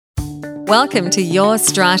Welcome to Your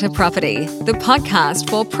Strata Property, the podcast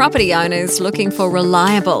for property owners looking for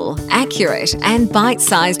reliable, accurate, and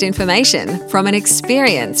bite-sized information from an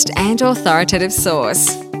experienced and authoritative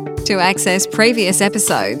source. To access previous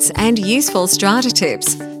episodes and useful strata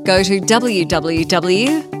tips, go to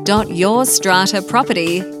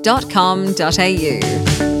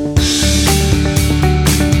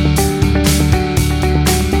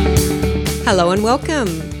Hello and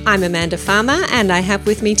welcome. I'm Amanda Farmer and I have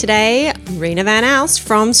with me today Rena Van Alst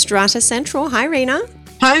from Strata Central. Hi, Rena.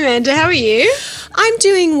 Hi, Amanda. How are you? I'm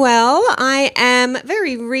doing well. I am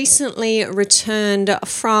very recently returned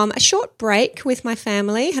from a short break with my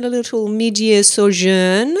family. Had a little mid-year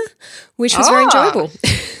sojourn, which was very enjoyable.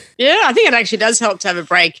 Yeah, I think it actually does help to have a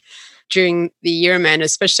break during the year, Amanda,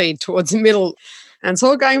 especially towards the middle. And it's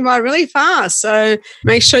all going by really fast. So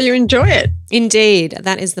make sure you enjoy it. Indeed,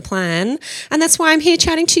 that is the plan. And that's why I'm here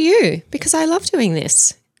chatting to you, because I love doing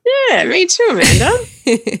this. Yeah, me too, Amanda.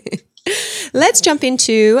 Let's jump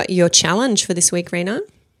into your challenge for this week, Rena.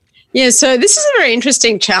 Yeah, so this is a very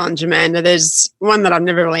interesting challenge, Amanda. There's one that I've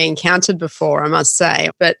never really encountered before, I must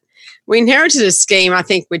say. But we inherited a scheme, I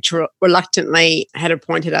think, which reluctantly had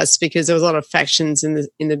appointed us because there was a lot of factions in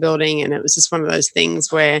the building, and it was just one of those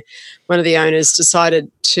things where one of the owners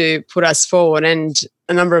decided to put us forward, and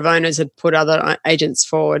a number of owners had put other agents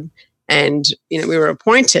forward, and we were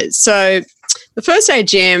appointed. So the first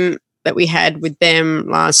AGM that we had with them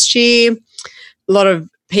last year, a lot of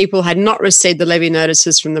people had not received the levy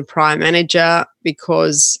notices from the prior manager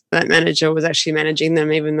because that manager was actually managing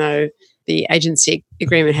them, even though the agency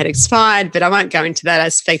agreement had expired. But I won't go into that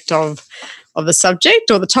aspect of the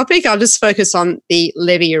subject or the topic. I'll just focus on the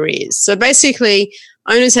levy arrears. So basically,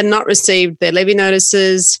 owners had not received their levy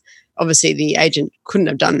notices. Obviously, the agent couldn't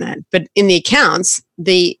have done that. But in the accounts,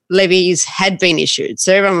 the levies had been issued.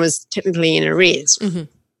 So everyone was technically in arrears. Mm-hmm.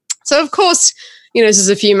 So, of course, this is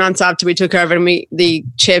a few months after we took over, and the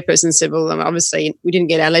chairperson said, well, obviously we didn't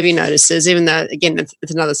get our levy notices, even though, again, it's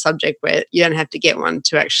another subject where you don't have to get one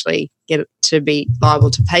to actually get it to be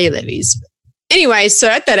liable to pay your levies. Anyway, so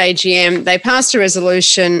at that AGM, they passed a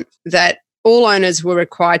resolution that all owners were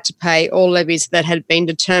required to pay all levies that had been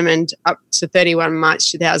determined up to 31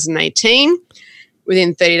 March 2018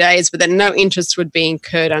 within 30 days, but that no interest would be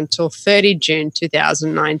incurred until 30 June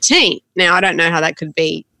 2019. Now, I don't know how that could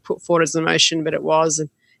be put forward as a motion, but it was,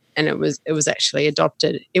 and it was actually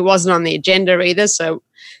adopted. It wasn't on the agenda either,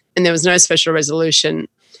 and there was no special resolution.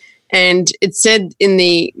 And it said in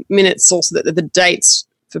the minutes also that the dates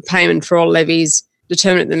for payment for all levies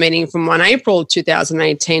determined at the meeting from 1 April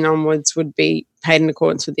 2018 onwards would be paid in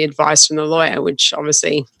accordance with the advice from the lawyer, which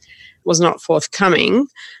obviously was not forthcoming,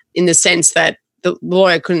 in the sense that the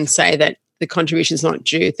lawyer couldn't say that the contribution is not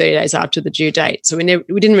due 30 days after the due date. So we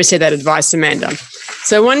didn't receive that advice, Amanda.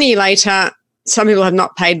 So 1 year later, some people have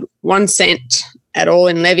not paid 1 cent at all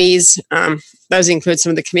in levies. Those include some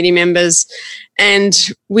of the committee members. And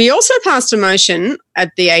we also passed a motion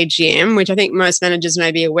at the AGM, which I think most managers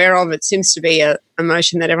may be aware of. It seems to be a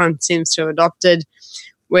motion that everyone seems to have adopted,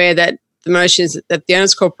 where that the motion is that the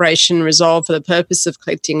Owners Corporation resolve for the purpose of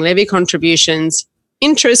collecting levy contributions,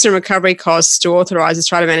 interest and recovery costs to authorise the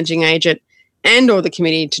strata managing agent and or the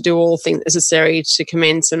committee to do all things necessary to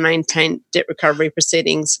commence and maintain debt recovery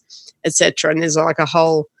proceedings, etc. And there's like a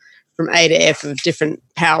whole from A to F of different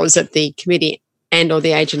powers that the committee and or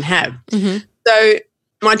the agent have. Mm-hmm. So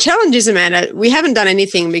my challenge is, Amanda, we haven't done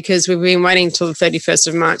anything because we've been waiting until the 31st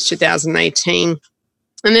of March 2018.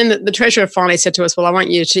 And then the Treasurer finally said to us, well, I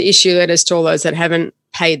want you to issue letters to all those that haven't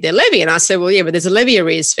paid their levy. And I said, well, yeah, but there's a levy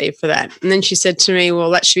arrears fee for that. And then she said to me,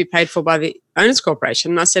 well, that should be paid for by the Owners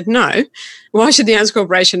Corporation. And I said, no, why should the Owners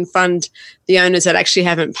Corporation fund the owners that actually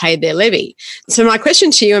haven't paid their levy? So my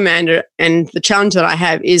question to you, Amanda, and the challenge that I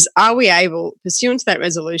have is, are we able, pursuant to that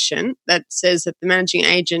resolution that says that the managing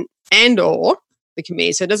agent and or the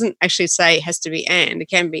committee, so it doesn't actually say it has to be and, it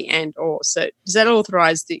can be and or. So does that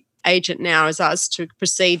authorise the agent now as us to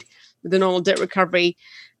proceed with the normal debt recovery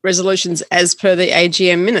resolutions as per the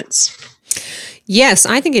AGM minutes? Yes,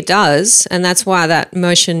 I think it does, and that's why that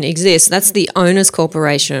motion exists. That's the Owners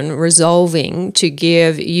Corporation resolving to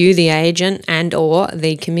give you, the agent, and or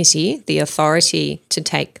the committee the authority to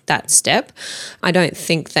take that step. I don't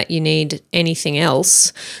think that you need anything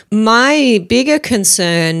else. My bigger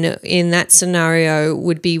concern in that scenario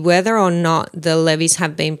would be whether or not the levies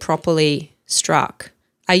have been properly struck.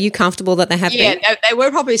 Are you comfortable that they have been? Yeah, they were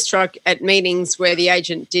probably struck at meetings where the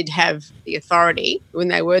agent did have the authority when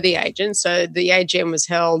they were the agent. So the AGM was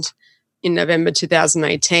held in November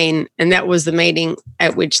 2018, and that was the meeting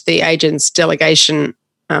at which the agent's delegation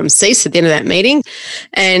ceased at the end of that meeting.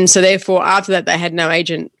 And so therefore, after that, they had no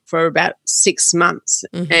agent for about 6 months.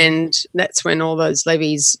 And that's when all those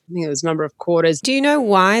levies, I think there was a number of quarters. Do you know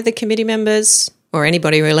why the committee members, or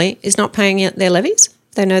anybody really, is not paying out their levies?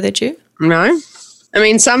 They know they're due? No. I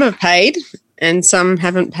mean, some have paid and some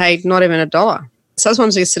haven't paid not even $1. So I just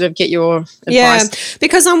wanted to sort of get your advice. Yeah,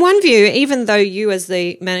 because on one view, even though you as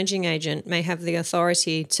the managing agent may have the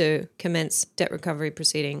authority to commence debt recovery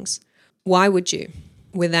proceedings, why would you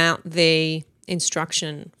without the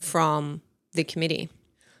instruction from the committee?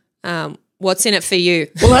 What's in it for you?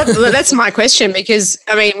 Well, that's my question, because,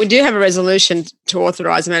 I mean, we do have a resolution to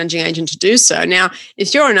authorise a managing agent to do so. Now,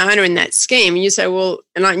 if you're an owner in that scheme and you say, well,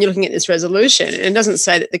 and you're looking at this resolution, and it doesn't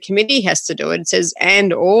say that the committee has to do it. It says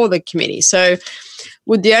and or the committee. So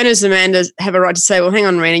would the owners, Amanda, have a right to say, well, hang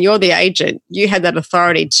on, Rena, you're the agent. You had that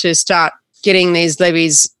authority to start getting these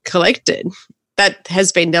levies collected. That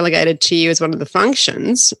has been delegated to you as one of the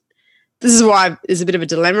functions. This is why there's a bit of a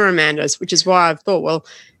dilemma, Amanda, which is why I've thought, well,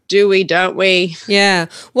 do we, don't we? Yeah.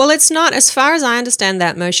 Well, it's not, as far as I understand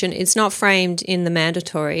that motion, it's not framed in the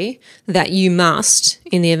mandatory that you must,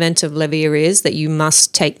 in the event of levy arrears, that you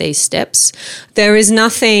must take these steps. There is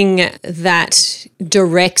nothing that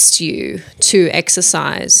directs you to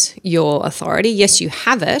exercise your authority. Yes, you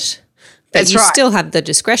have it, but That's you right. still have the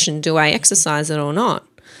discretion. Do I exercise it or not?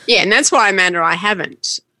 Yeah, and that's why, Amanda,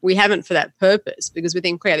 we haven't for that purpose, because we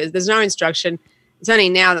think, there's no instruction. It's only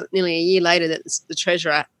now, nearly a year later, that the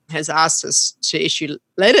Treasurer has asked us to issue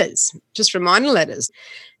letters, just reminder letters.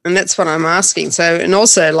 And that's what I'm asking. So, and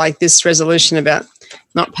also like this resolution about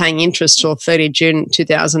not paying interest till 30 June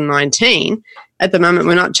 2019, at the moment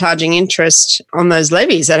we're not charging interest on those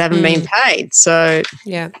levies that haven't been paid. So,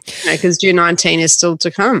 Yeah. because June 19 is still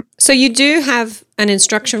to come. So you do have an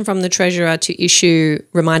instruction from the Treasurer to issue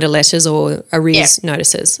reminder letters or arrears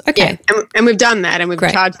notices. Okay. Yeah, and we've done that, and we've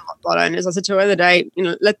Great. charged a lot of owners. I said to her the other day,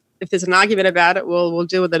 if there's an argument about it, we'll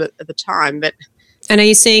deal with it at the time. But And are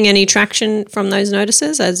you seeing any traction from those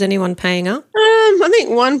notices? Is anyone paying up? I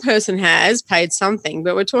think one person has paid something,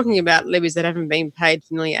 but we're talking about levies that haven't been paid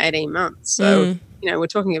for nearly 18 months. So, we're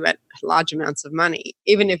talking about large amounts of money.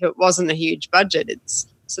 Even if it wasn't a huge budget, it's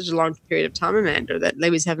such a long period of time, Amanda, that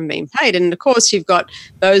levies haven't been paid. And, of course, you've got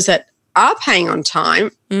those that are paying on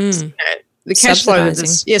time, the cash flow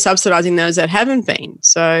is subsidising those that haven't been.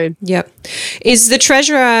 So, Yep. Is the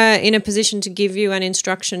Treasurer in a position to give you an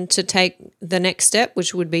instruction to take the next step,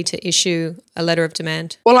 which would be to issue a letter of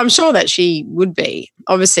demand? well, I'm sure that she would be.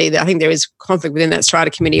 Obviously, I think there is conflict within that strata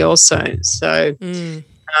committee also. So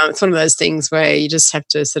it's one of those things where you just have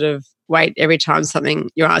to sort of wait every time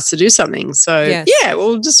you're asked to do something. So, Yes. yeah,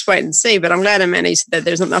 we'll just wait and see. But I'm glad, Amanda, you said that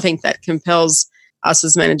there's nothing that compels us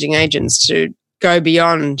as managing agents to go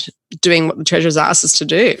beyond doing what the Treasurer's asked us to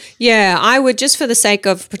do. Yeah, I would, just for the sake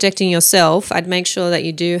of protecting yourself, I'd make sure that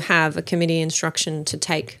you do have a committee instruction to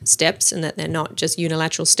take steps and that they're not just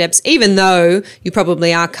unilateral steps, even though you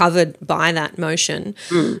probably are covered by that motion.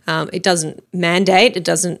 It doesn't mandate, it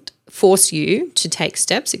doesn't force you to take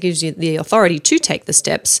steps. It gives you the authority to take the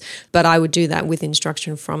steps, but I would do that with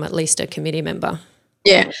instruction from at least a committee member.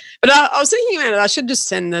 Yeah. But I was thinking about it, I should just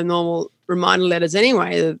send the normal reminder letters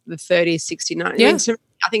anyway, the 30, 60, 90. Yeah.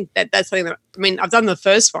 I think that's something that, I've done the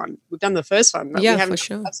first one. We've done the first one, but Yeah, we haven't for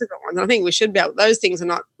sure. done subsequent ones. And I think we should be able, those things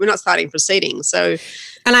we're not starting proceedings. So,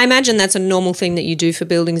 And I imagine that's a normal thing that you do for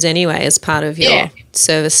buildings anyway as part of your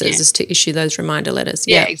services is to issue those reminder letters.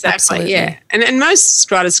 yeah, exactly. Absolutely. Yeah. And most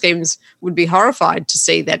strata schemes would be horrified to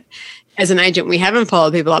see that as an agent, we haven't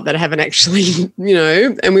followed people up that haven't actually,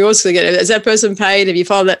 and we also get, has that person paid? Have you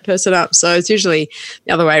followed that person up? So it's usually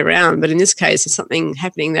the other way around. But in this case, it's something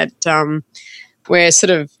happening that we're sort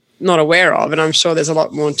of not aware of. And I'm sure there's a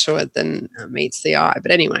lot more to it than meets the eye.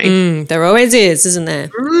 But anyway. There always is, isn't there?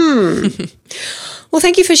 Well,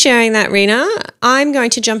 thank you for sharing that, Rena. I'm going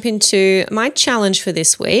to jump into my challenge for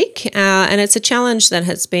this week, and it's a challenge that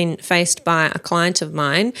has been faced by a client of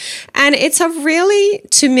mine, and it's a really,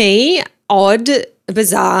 to me, odd,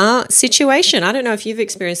 bizarre situation. I don't know if you've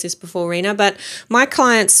experienced this before, Rena, but my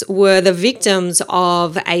clients were the victims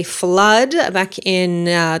of a flood back in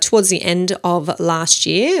towards the end of last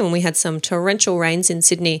year, when we had some torrential rains in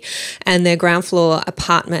Sydney, and their ground floor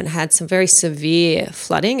apartment had some very severe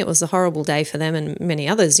flooding. It was a horrible day for them and many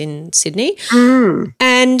others in Sydney.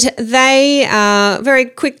 And they very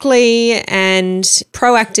quickly and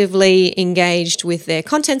proactively engaged with their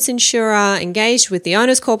contents insurer, engaged with the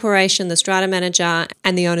owners corporation, the strata manager,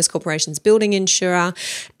 and the owners corporation's building insurer,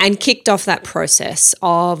 and kicked off that process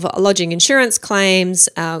of lodging insurance claims,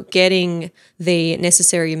 getting the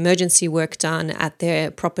necessary emergency work done at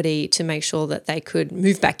their property to make sure that they could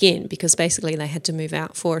move back in, because basically they had to move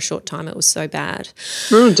out for a short time. It was so bad.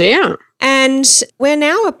 Oh, dear. And we're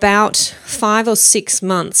now about 5 or 6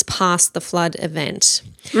 months past the flood event.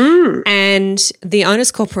 And the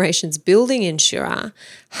Owners Corporation's building insurer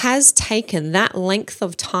has taken that length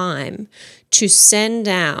of time to send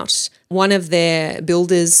out one of their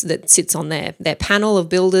builders that sits on their panel of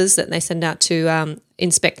builders that they send out to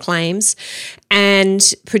inspect claims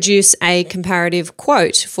and produce a comparative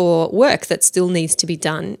quote for work that still needs to be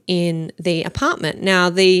done in the apartment. Now,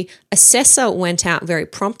 the assessor went out very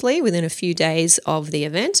promptly within a few days of the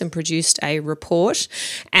event and produced a report.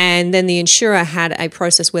 And then the insurer had a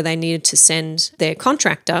process where they needed to send their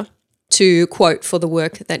contractor to quote for the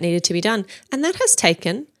work that needed to be done. And that has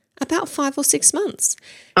taken about 5 or 6 months.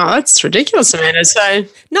 Oh, that's ridiculous, Amanda. So,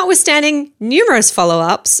 notwithstanding numerous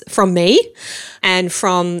follow-ups from me and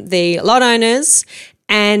from the lot owners,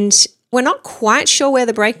 and we're not quite sure where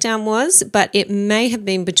the breakdown was, but it may have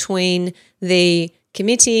been between the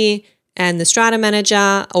committee and the strata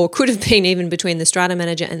manager, or could have been even between the strata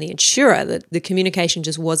manager and the insurer, that the communication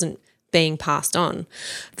just wasn't being passed on.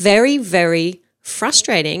 Very, very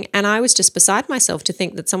frustrating. And I was just beside myself to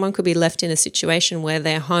think that someone could be left in a situation where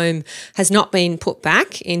their home has not been put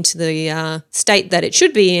back into the state that it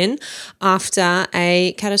should be in after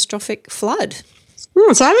a catastrophic flood.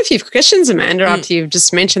 So I have a few questions, Amanda, after you've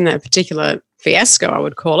just mentioned that particular fiasco, I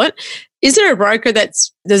would call it. Is there a broker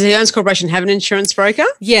does the Owners Corporation have an insurance broker?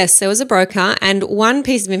 Yes, there was a broker. And one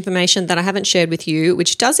piece of information that I haven't shared with you,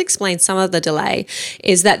 which does explain some of the delay,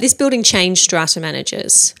 is that this building changed strata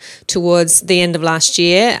managers towards the end of last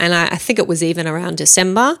year. And I think it was even around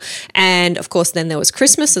December. And of course, then there was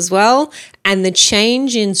Christmas as well. And the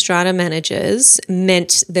change in strata managers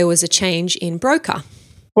meant there was a change in broker.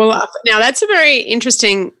 Well, now that's a very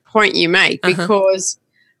interesting point you make, because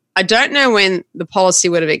I don't know when the policy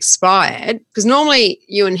would have expired, because normally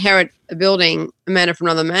you inherit a building, Amanda, from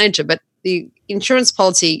another manager, but the insurance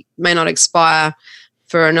policy may not expire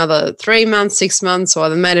for another 3 months, 6 months, or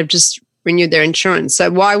they may have just renewed their insurance. So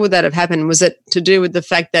why would that have happened? Was it to do with the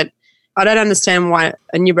fact that I don't understand why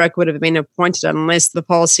a new broker would have been appointed unless the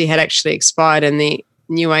policy had actually expired and the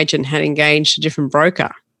new agent had engaged a different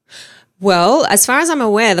broker? Well, as far as I'm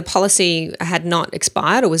aware, the policy had not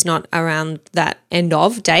expired or was not around that end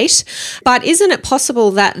of date. But isn't it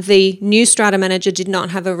possible that the new strata manager did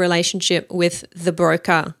not have a relationship with the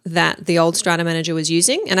broker that the old strata manager was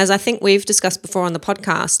using? And as I think we've discussed before on the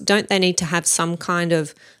podcast, don't they need to have some kind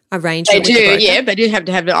of arrangement with the broker? Yeah, they do have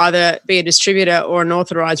to either be a distributor or an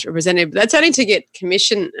authorised representative. That's only to get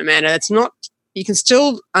commission, Amanda. That's not, you can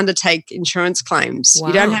still undertake insurance claims. Wow.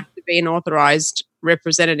 You don't have to be an authorised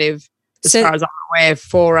representative, as far as I'm aware,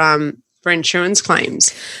 for insurance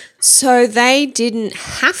claims. So they didn't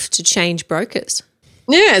have to change brokers?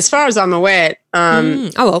 Yeah, as far as I'm aware. Oh,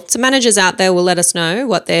 well, some managers out there will let us know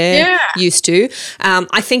what they're used to.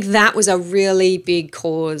 I think that was a really big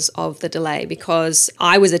cause of the delay, because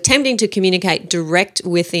I was attempting to communicate direct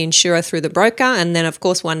with the insurer through the broker, and then, of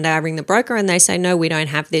course, one day I ring the broker and they say, no, we don't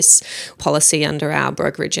have this policy under our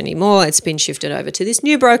brokerage anymore. It's been shifted over to this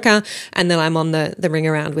new broker, and then I'm on the ring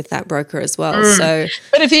around with that broker as well.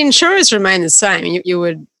 But if the insurers remain the same, you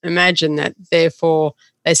would imagine that, therefore,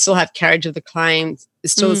 they still have carriage of the claim.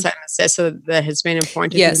 There's still the same assessor that has been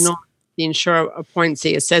appointed. Yes. Not the insurer appoints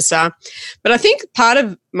the assessor. But I think part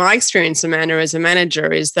of my experience, Amanda, as a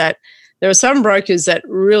manager, is that there are some brokers that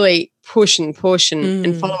really push and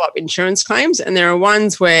follow up insurance claims. And there are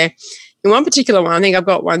ones where, in one particular one, I think I've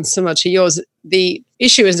got one similar to yours, the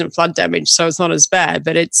issue isn't flood damage, so it's not as bad,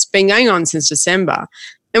 but it's been going on since December.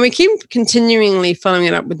 And we keep continually following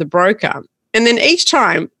it up with the broker. And then each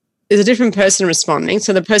time, there's a different person responding,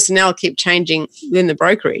 so the personnel keep changing within the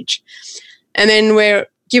brokerage. And then we're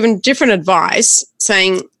given different advice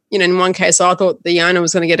saying, in one case, I thought the owner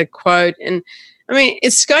was going to get a quote. And, I mean,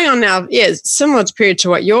 it's going on now, similar period to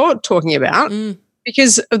what you're talking about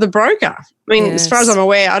because of the broker. I mean, as far as I'm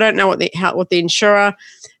aware, I don't know what the insurer.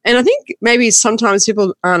 And I think maybe sometimes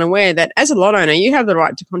people aren't aware that as a lot owner, you have the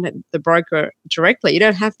right to contact the broker directly. You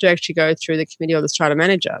don't have to actually go through the committee or the strata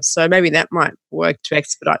manager. So maybe that might work to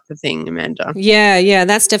expedite the thing, Amanda. Yeah,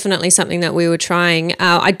 that's definitely something that we were trying.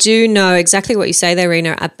 I do know exactly what you say there,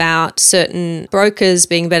 Rena, about certain brokers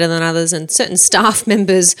being better than others and certain staff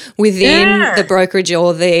members within the brokerage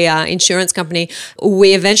or the insurance company.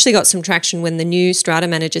 We eventually got some traction when the new strata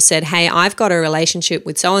manager said, hey, I've got a relationship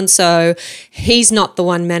with so-and-so. He's not the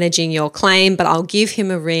one managing your claim, but I'll give him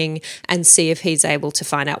a ring and see if he's able to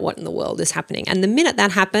find out what in the world is happening. And the minute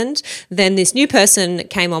that happened, then this new person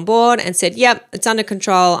came on board and said, yep, it's under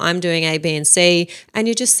control. I'm doing A, B, and C. And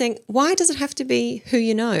you just think, why does it have to be who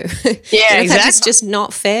you know? Yeah, exactly. That's just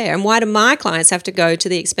not fair. And why do my clients have to go to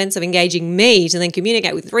the expense of engaging me to then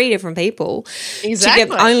communicate with 3 different people to get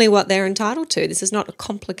only what they're entitled to? This is not a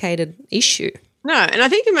complicated issue. No, and I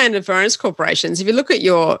think, Amanda, for owners corporations, if you look at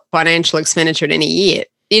your financial expenditure in any year,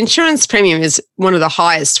 the insurance premium is one of the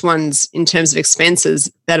highest ones in terms of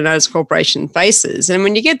expenses that an owners corporation faces. And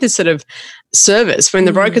when you get this sort of service, when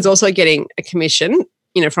the broker's also getting a commission,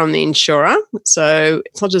 from the insurer, so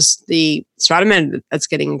it's not just the strata manager that's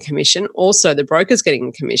getting a commission, also the broker's getting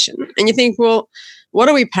a commission. And you think, well, what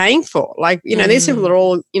are we paying for? Like, these people are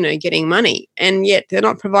all, getting money, and yet they're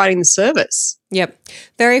not providing the service. Yep.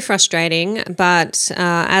 Very frustrating. But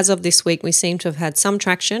as of this week, we seem to have had some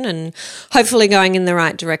traction and hopefully going in the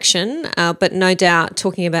right direction. But no doubt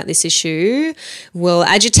talking about this issue will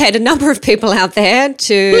agitate a number of people out there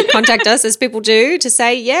to contact us, as people do, to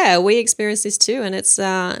say, yeah, we experienced this too, and it's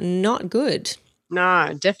not good.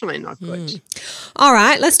 No, definitely not good. All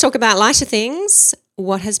right, let's talk about lighter things.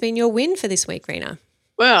 What has been your win for this week, Rena?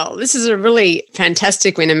 Well, this is a really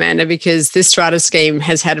fantastic win, Amanda, because this strata scheme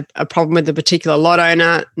has had a problem with a particular lot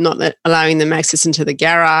owner not allowing them access into the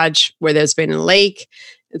garage where there's been a leak.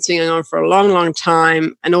 It's been going on for a long, long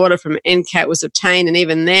time. An order from NCAT was obtained, and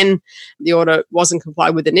even then the order wasn't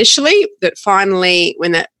complied with initially. But finally,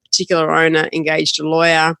 when that particular owner engaged a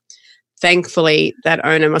lawyer, thankfully that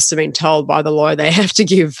owner must have been told by the lawyer they have to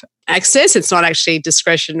give access. It's not actually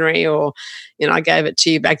discretionary or, I gave it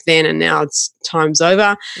to you back then and now it's time's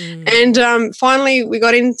over. And finally we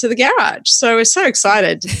got into the garage. So we're so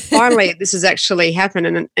excited. Finally, this has actually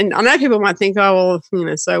happened. And I know people might think, oh,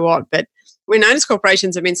 well, so what? But we notice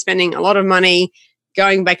corporations have been spending a lot of money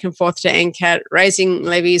going back and forth to NCAT, raising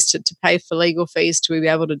levies to pay for legal fees to be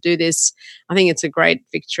able to do this. I think it's a great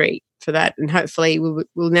victory for that. And hopefully we'll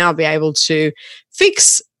now be able to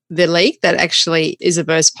fix the leak that actually is a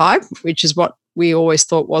burst pipe, which is what we always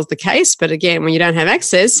thought was the case. But again, when you don't have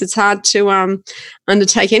access, it's hard to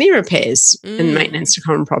undertake any repairs and maintenance to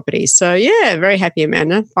common properties. So, yeah, very happy,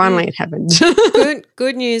 Amanda. Finally, it happened.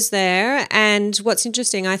 Good news there. And what's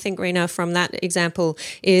interesting, I think, Rena, from that example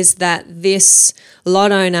is that this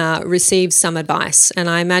lot owner received some advice. And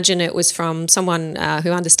I imagine it was from someone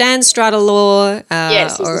who understands strata law.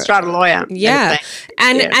 Yes, he's a strata lawyer. Yeah.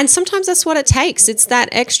 And sometimes that's what it takes. It's that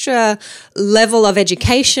extra level of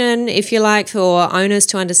education, if you like, for owners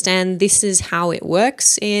to understand this is how it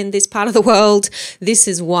works in this part of the world. This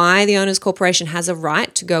is why the Owners Corporation has a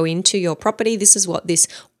right to go into your property. This is what this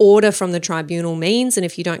order from the tribunal means. And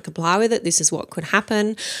if you don't comply with it, this is what could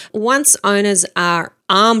happen. Once owners are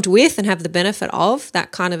armed with and have the benefit of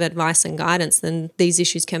that kind of advice and guidance, then these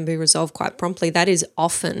issues can be resolved quite promptly. That is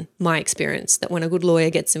often my experience, that when a good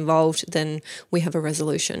lawyer gets involved, then we have a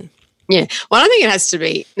resolution. Yeah. Well, I don't think it has to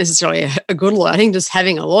be necessarily a good lawyer. I think just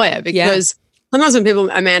having a lawyer, because sometimes when people,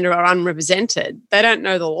 Amanda, are unrepresented, they don't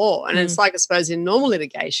know the law. And it's like, I suppose, in normal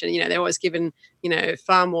litigation, they're always given,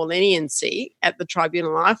 far more leniency at the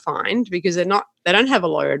tribunal, I find, because they don't have a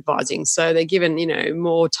lawyer advising. So they're given,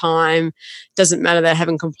 more time. Doesn't matter they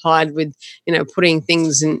haven't complied with, putting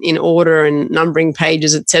things in order and numbering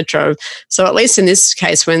pages, etc. So at least in this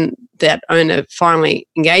case, when that owner finally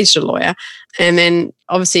engaged a lawyer, and then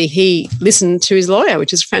obviously he listened to his lawyer,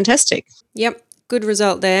 which is fantastic. Yep. Good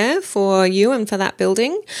result there for you and for that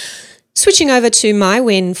building. Switching over to my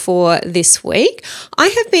win for this week, I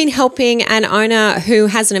have been helping an owner who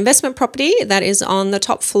has an investment property that is on the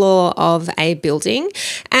top floor of a building,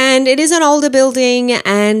 and it is an older building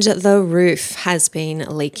and the roof has been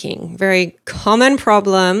leaking. Very common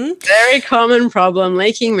problem. Very common problem,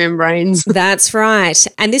 leaking membranes. That's right.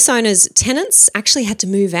 And this owner's tenants actually had to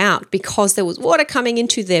move out because there was water coming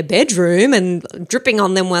into their bedroom and dripping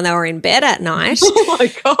on them when they were in bed at night. Oh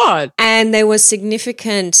my God. And there was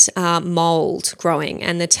significant mold growing,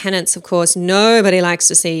 and the tenants, of course, nobody likes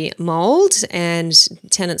to see mold, and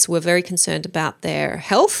tenants were very concerned about their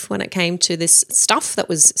health when it came to this stuff that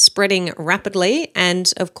was spreading rapidly.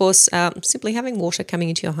 And of course, simply having water coming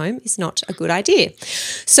into your home is not a good idea.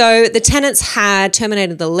 So the tenants had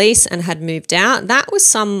terminated the lease and had moved out. That was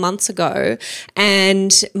some months ago,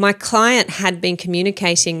 and my client had been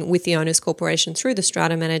communicating with the Owners Corporation through the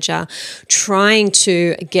strata manager, trying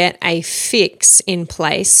to get a fix in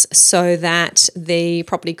place so that the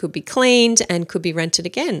property could be cleaned and could be rented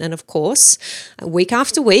again. And of course, week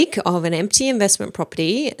after week of an empty investment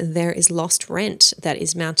property, there is lost rent that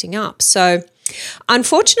is mounting up. So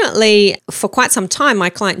Unfortunately, for quite some time, my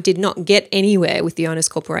client did not get anywhere with the Owners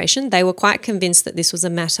Corporation. They were quite convinced that this was a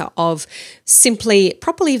matter of simply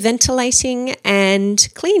properly ventilating and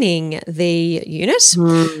cleaning the unit.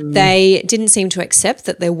 They didn't seem to accept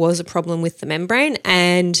that there was a problem with the membrane,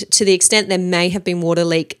 and to the extent there may have been water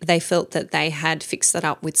leak, they felt that they had fixed that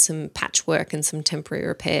up with some patchwork and some temporary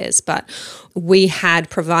repairs. But we had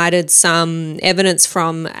provided some evidence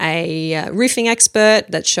from a roofing expert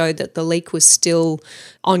that showed that the leak was still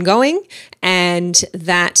ongoing and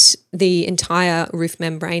that the entire roof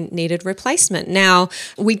membrane needed replacement. Now,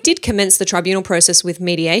 we did commence the tribunal process with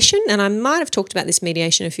mediation, and I might have talked about this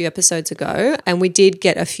mediation a few episodes ago, and we did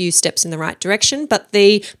get a few steps in the right direction. But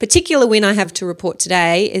the particular win I have to report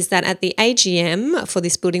today is that at the AGM for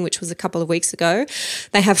this building, which was a couple of weeks ago,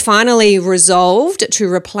 they have finally resolved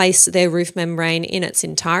to replace their roof membrane in its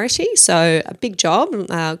entirety. So a big job,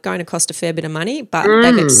 going to cost a fair bit of money, but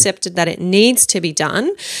they've accepted that it needs to be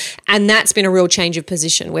done. And that's been a real change of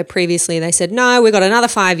position, where previously they said, no, we've got another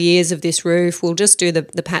 5 years of this roof, we'll just do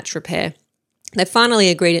the patch repair. They finally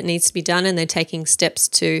agreed it needs to be done, and they're taking steps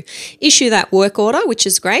to issue that work order, which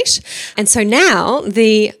is great. And so now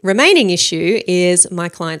the remaining issue is my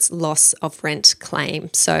client's loss of rent claim.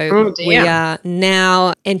 So we are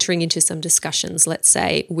now entering into some discussions, let's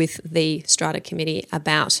say, with the Strata Committee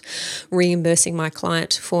about reimbursing my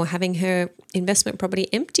client for having her investment property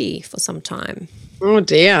empty for some time. Oh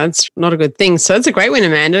dear, it's not a good thing. So it's a great win,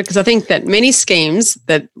 Amanda, because I think that many schemes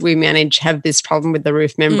that we manage have this problem with the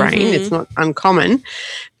roof membrane. It's not uncommon.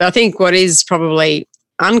 But I think what is probably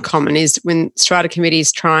uncommon is when strata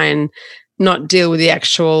committees try and not deal with the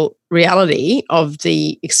actual reality of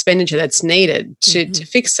the expenditure that's needed to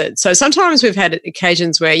fix it. So sometimes we've had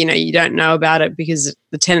occasions where, you don't know about it because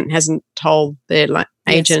the tenant hasn't told their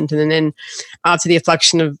agent, and then after the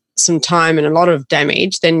effluxion of some time and a lot of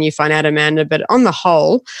damage, then you find out, Amanda. But on the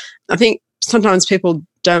whole, I think sometimes people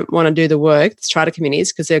don't want to do the work, the strata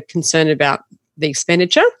committees, because they're concerned about the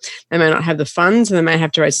expenditure. They may not have the funds, and they may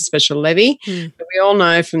have to raise a special levy. But we all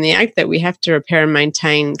know from the Act that we have to repair and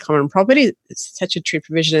maintain common property. It's a statutory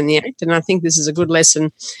provision in the Act, and I think this is a good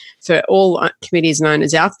lesson for all committees and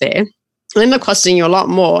owners out there. It'll end up costing you a lot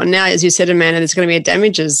more. And now, as you said, Amanda, there's going to be a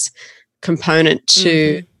damages component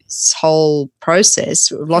to this whole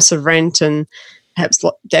process, loss of rent and perhaps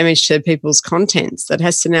damage to people's contents that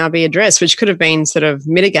has to now be addressed, which could have been sort of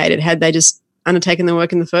mitigated had they just undertaken the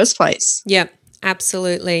work in the first place. Yeah.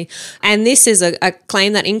 Absolutely. And this is a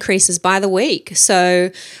claim that increases by the week. So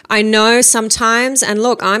I know sometimes, and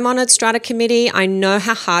look, I'm on a strata committee, I know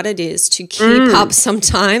how hard it is to keep up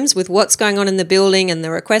sometimes with what's going on in the building and the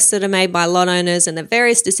requests that are made by lot owners and the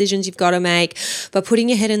various decisions you've got to make. But putting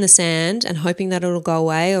your head in the sand and hoping that it'll go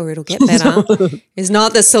away or it'll get better is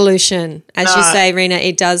not the solution. As you say, Rena,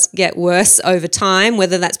 it does get worse over time,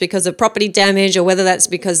 whether that's because of property damage or whether that's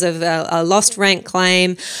because of a lost rent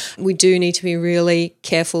claim. We do need to be really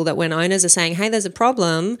careful that when owners are saying, hey, there's a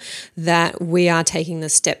problem, that we are taking the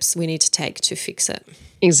steps we need to take to fix it.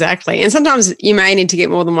 Exactly. And sometimes you may need to get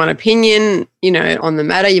more than one opinion, on the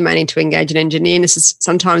matter. You may need to engage an engineer. And this is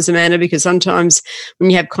sometimes, Amanda, because sometimes when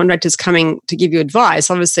you have contractors coming to give you advice,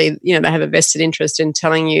 obviously, they have a vested interest in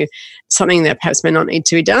telling you something that perhaps may not need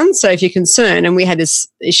to be done. So if you're concerned, and we had this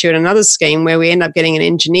issue in another scheme where we end up getting an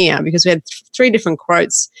engineer because we had 3 different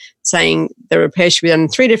quotes saying the repair should be done in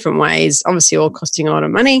 3 different ways, obviously all costing a lot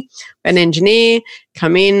of money. An engineer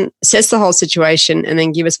come in, assess the whole situation, and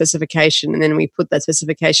then give a specification, and then we put that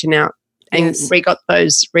specification out and got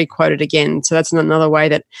those re-quoted again. So that's another way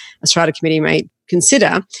that a strata committee may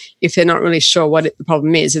consider if they're not really sure what the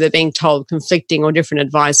problem is, or they're being told conflicting or different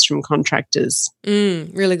advice from contractors.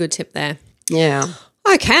 Really good tip there. Yeah.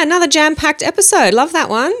 Okay, another jam-packed episode. Love that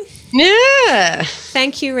one. Yeah.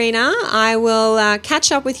 Thank you, Rena. I will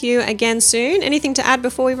catch up with you again soon. Anything to add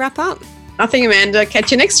before we wrap up? Nothing, Amanda.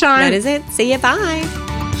 Catch you next time. That is it. See you. Bye.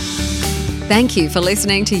 Thank you for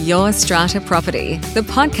listening to Your Strata Property, the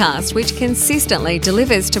podcast which consistently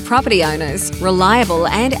delivers to property owners reliable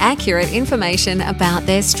and accurate information about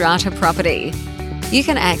their strata property. You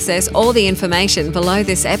can access all the information below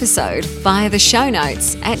this episode via the show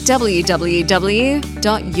notes at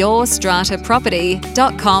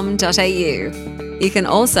www.yourstrataproperty.com.au. You can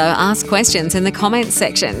also ask questions in the comments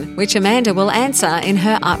section, which Amanda will answer in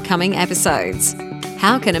her upcoming episodes.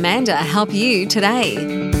 How can Amanda help you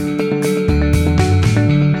today?